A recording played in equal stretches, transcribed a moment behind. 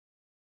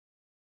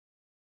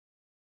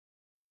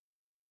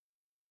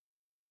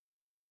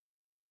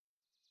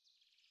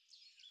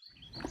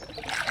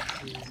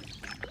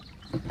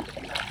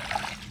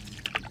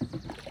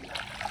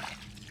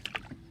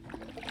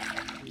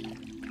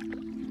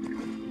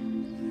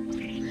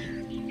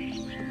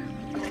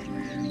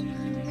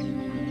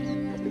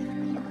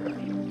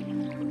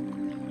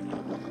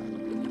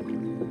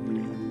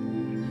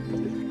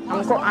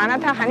हमको आना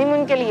था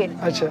हनीमून के लिए।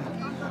 अच्छा।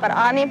 पर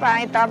आ नहीं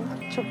पाए, तब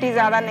छुट्टी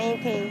ज़्यादा नहीं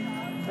थी।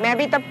 मैं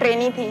भी तब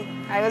ट्रेनी थी,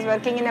 I was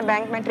working in a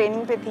bank में,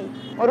 ट्रेनिंग पे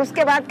थी। और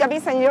उसके बाद कभी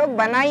संयोग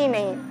बना ही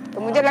नहीं,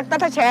 तो मुझे लगता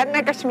था शायद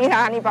मैं कश्मीर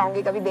आ नहीं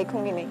पाऊंगी, कभी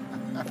देखूंगी नहीं।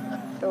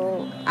 तो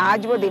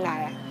आज वो दिन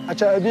आया।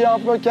 अच्छा, अभी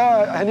आपको क्या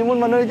हनीमून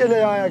मनाने के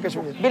लिए आया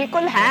कश्मीर?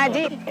 बिल्कुल है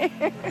जी।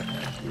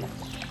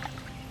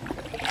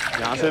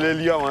 यहाँ से ले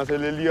लिया, वहाँ से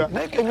ले लिया।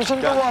 नहीं,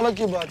 कमीशन का वो अलग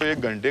की बात। तो 1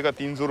 घंटे का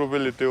 300 रुपए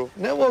लेते हो।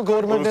 नहीं, वो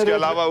गवर्नमेंट ने, उसके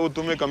अलावा वो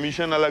तुम्हें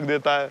कमीशन अलग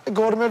देता है।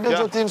 गवर्नमेंट ने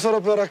जो 300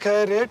 रुपए रखा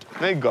है रेट।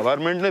 नहीं,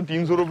 गवर्नमेंट ने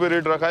 300 रुपए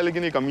रेट रखा है,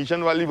 लेकिन ये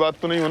कमीशन वाली बात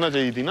तो नहीं होना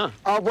चाहिए थी ना।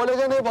 आप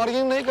बोलेगे नहीं,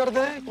 बार्गेनिंग नहीं करते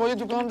हैं कोई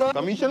दुकानदार?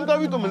 कमीशन का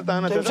भी तो मिलता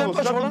है ना।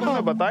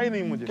 कमीशन बताया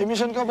नहीं मुझे।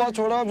 कमीशन का बात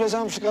छोड़ा, जैसे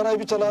हम शिकारा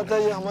भी चलाते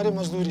हैं, ये हमारी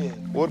मजदूरी है।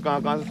 और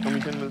कहाँ से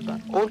कमीशन मिलता है?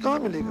 और कहाँ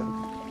मिलेगा?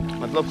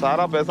 मतलब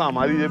सारा पैसा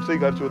हमारी जेब से ही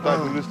खर्च होता है,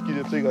 टूरिस्ट की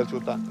जेब से ही खर्च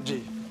होता है जी,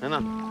 है ना?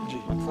 जी।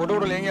 फोटो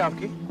लेंगे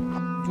आपकी,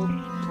 जो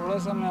थोड़ा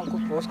सा मैं आपको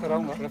पोस्ट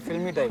कराऊंगा,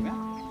 फिल्मी टाइप में,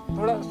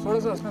 थोड़ा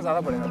सा उसमें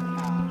ज़्यादा पड़ेगा।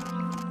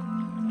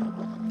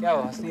 क्या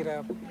हंस नहीं रहा है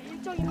आप?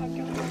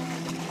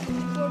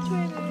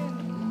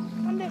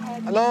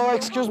 Hello,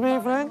 excuse me,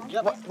 friend.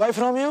 Yep. Where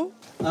from you?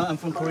 I'm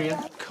from Korea.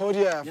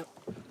 Korea. Yep.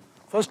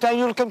 First time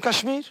you come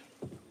Kashmir?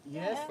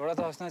 Yes. थोड़ा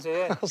सा हंसना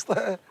चाहिए। हंसता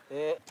है।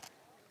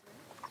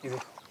 इधर।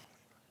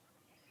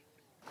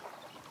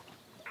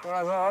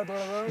 थोड़ा सा।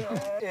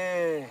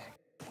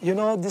 You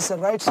know, this is the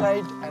right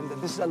side and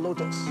this is a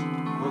lotus.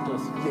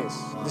 Lotus. Yes,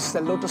 this is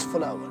a lotus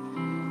flower.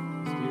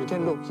 You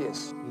can look, yes.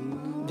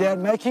 They are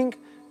making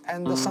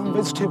and some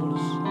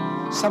vegetables,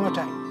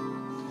 summertime.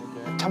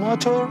 Okay.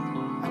 Tomato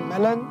and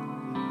melon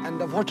and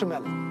the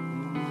watermelon.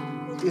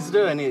 Is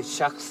there any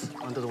sharks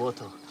under the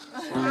water?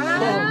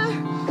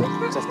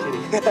 Just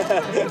kidding.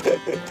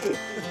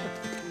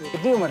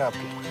 कितनी उम्र है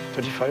आपकी?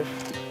 35.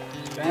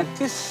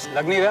 35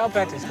 लग नहीं रहा।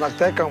 35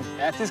 लगता है कम।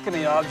 35 के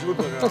नहीं, आप झूठ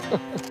बोल रहे हो।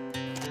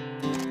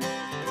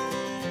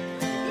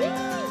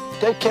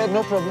 Take care,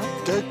 no problem.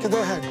 Take the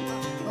hand.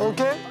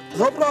 Okay?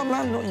 No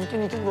problem. No, you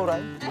can go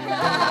right.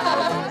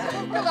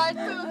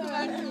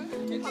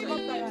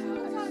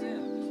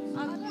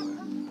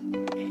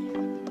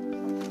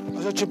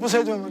 अच्छा, चिप्पू से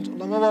जो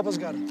लंबा वापस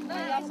कर।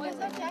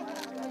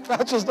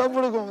 चुस्ता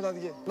पूरे को बता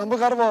दिए। लंबा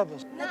कर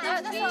वापस।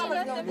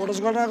 बोनस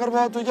कर ना कर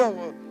बात तो क्या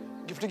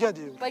गिफ्ट क्या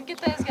दिए? बंकी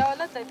तो इसका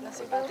वाला टाइप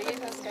नसीब बात है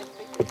इसका टाइप।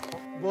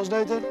 बोझ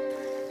नहीं थे?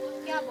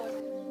 क्या बोल?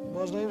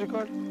 बोझ नहीं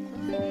रिकॉर्ड।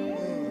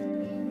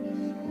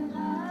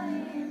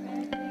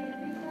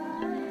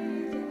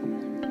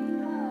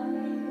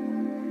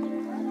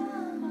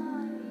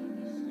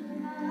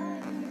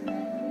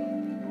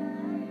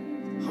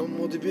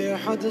 حمود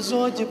بحد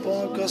زوج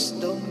باكس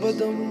دم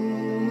بدم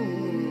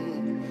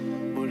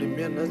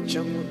ولمينا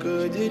چمك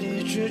ديري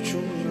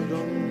چچم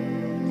نغم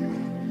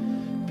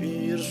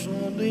بير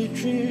سوني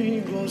چي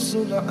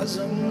غسل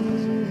عزم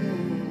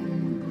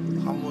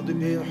حمود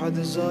بحد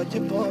زوج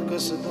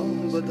باكس دم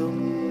بدم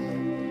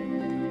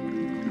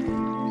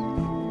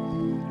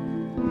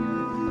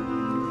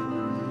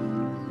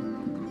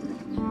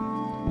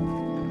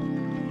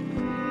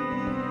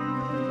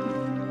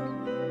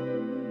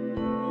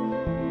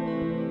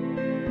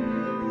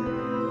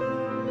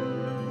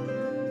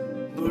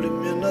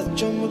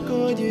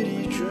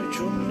चमकादिरी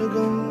चुम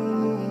लगम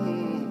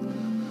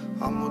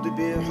हमद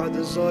बेहद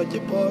जाके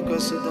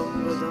पाकस दम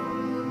बदम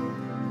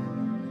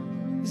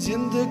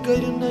जिंद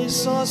करने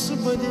सास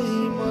बदी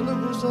मल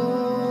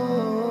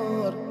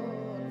गुजार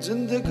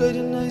जिंद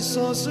करने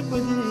सास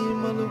बदी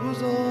मल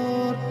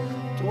गुजार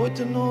तोत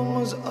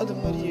नोमज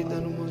अदमरी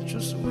दन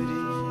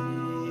मुचुसवरी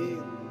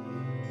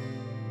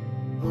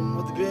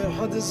हमद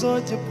बेहद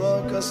जाके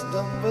पाकस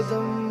दम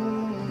बदम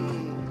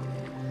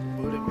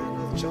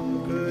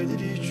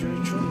चमकादिरी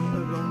चुम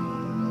लगम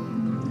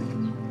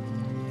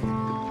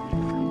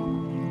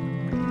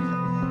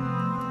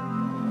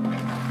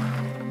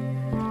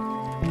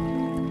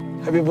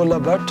हबीबुल्लाह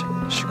भट्ट,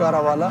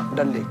 शिकारा वाला,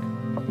 डल लेक।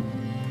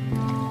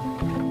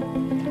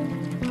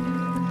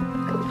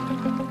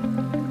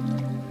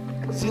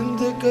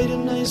 जिंद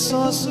करने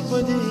सास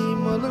बदी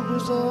मल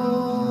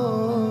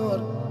गुजार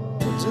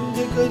जिंद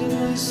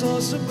करने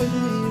सास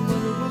बदी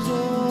मल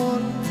गुजार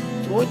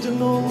तोत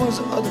नोमज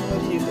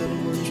अदमरी दन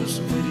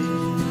मुचुसवरी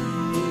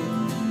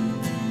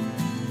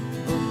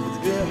हमद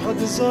बेहद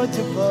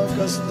जाके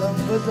पाकस दम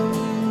बदम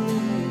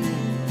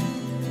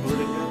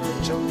बुरगना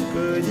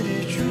चमकादिरी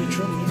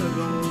चुम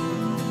लगम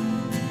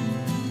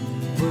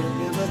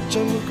बुरगना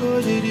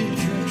चमकादिरी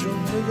चुम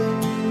लगम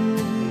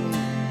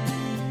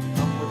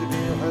हमद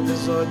बेहद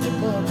जाके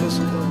पाकस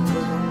दम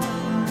बदम